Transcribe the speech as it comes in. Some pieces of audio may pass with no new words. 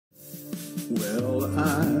Well,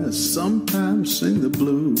 I sometimes sing the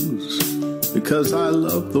blues because I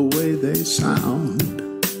love the way they sound.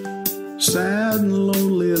 Sad and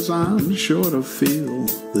lonely as I'm sure to feel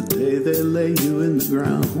the day they lay you in the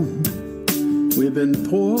ground. We've been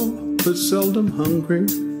poor but seldom hungry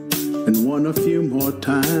and won a few more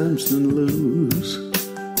times than lose.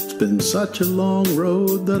 It's been such a long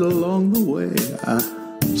road that along the way I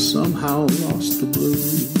somehow lost the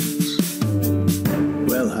blues.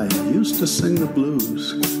 Well, I used to sing the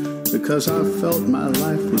blues because I felt my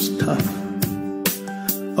life was tough.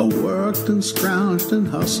 I worked and scrounged and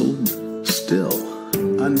hustled, still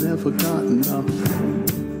I never got enough.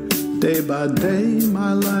 Day by day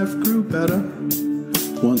my life grew better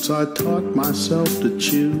once I taught myself to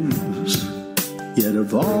choose. Yet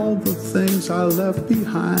of all the things I left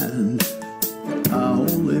behind, I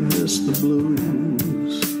only miss the blues.